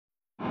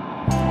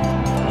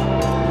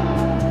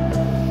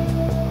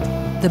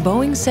The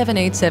Boeing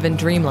 787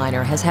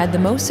 Dreamliner has had the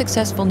most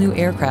successful new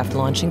aircraft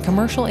launch in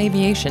commercial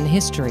aviation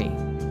history.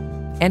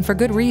 And for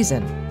good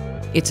reason.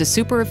 It's a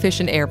super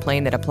efficient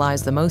airplane that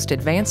applies the most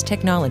advanced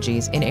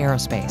technologies in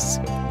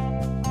aerospace.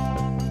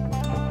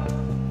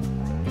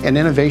 And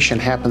innovation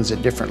happens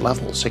at different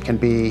levels. It can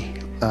be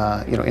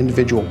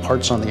individual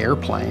parts on the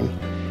airplane,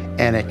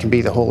 and it can be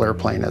the whole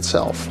airplane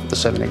itself, the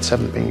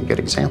 787 being a good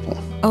example.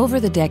 Over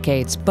the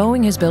decades,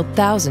 Boeing has built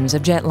thousands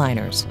of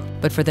jetliners.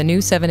 But for the new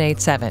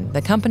 787,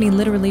 the company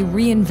literally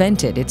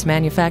reinvented its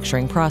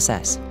manufacturing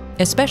process,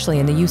 especially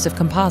in the use of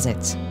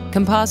composites.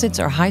 Composites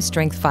are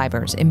high-strength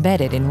fibers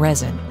embedded in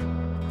resin.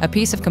 A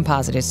piece of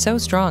composite is so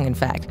strong, in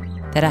fact,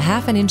 that a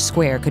half-an-inch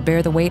square could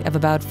bear the weight of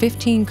about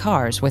 15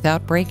 cars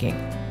without breaking.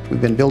 We've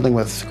been building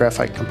with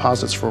graphite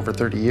composites for over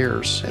 30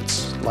 years.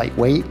 It's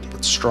lightweight,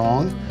 it's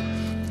strong,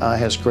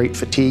 has great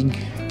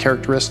fatigue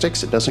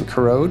characteristics, it doesn't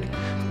corrode.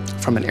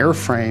 From an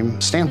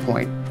airframe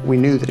standpoint, we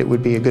knew that it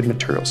would be a good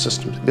material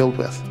system to build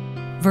with.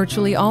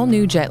 Virtually all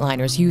new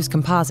jetliners use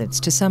composites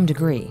to some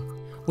degree.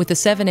 With the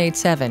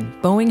 787,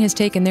 Boeing has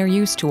taken their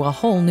use to a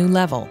whole new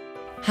level.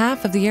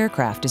 Half of the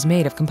aircraft is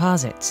made of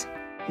composites.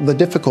 The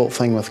difficult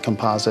thing with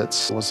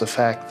composites was the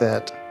fact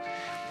that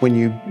when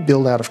you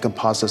build out of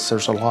composites,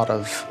 there's a lot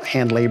of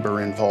hand labor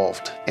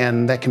involved,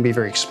 and that can be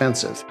very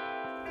expensive.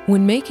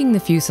 When making the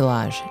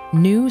fuselage,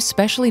 new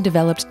specially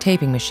developed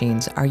taping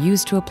machines are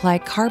used to apply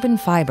carbon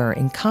fiber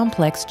in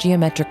complex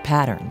geometric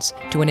patterns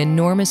to an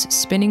enormous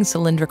spinning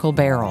cylindrical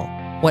barrel.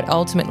 What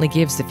ultimately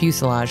gives the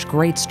fuselage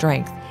great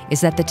strength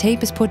is that the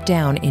tape is put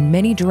down in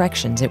many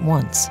directions at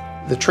once.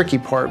 The tricky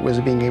part was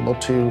being able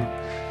to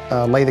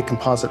lay the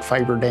composite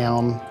fiber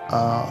down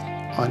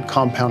on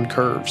compound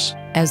curves.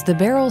 As the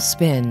barrel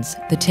spins,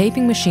 the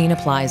taping machine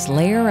applies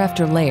layer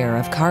after layer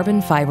of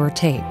carbon fiber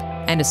tape,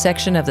 and a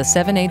section of the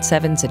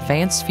 787's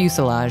advanced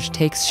fuselage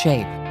takes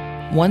shape.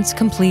 Once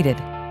completed,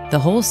 the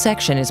whole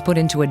section is put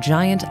into a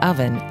giant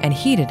oven and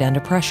heated under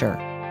pressure.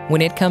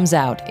 When it comes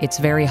out, it's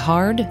very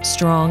hard,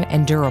 strong,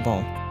 and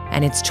durable,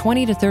 and it's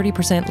 20 to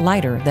 30%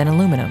 lighter than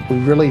aluminum. We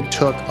really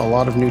took a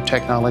lot of new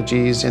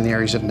technologies in the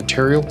areas of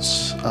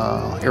materials,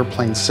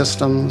 airplane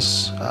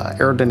systems,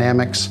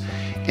 aerodynamics,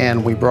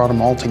 and we brought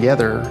them all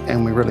together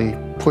and we really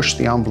pushed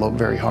the envelope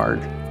very hard.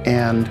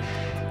 And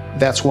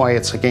that's why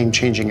it's a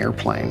game-changing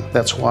airplane.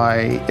 That's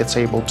why it's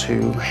able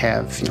to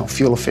have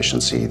fuel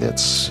efficiency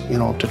that's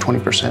up to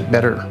 20%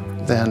 better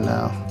than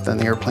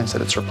the airplanes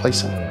that it's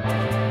replacing.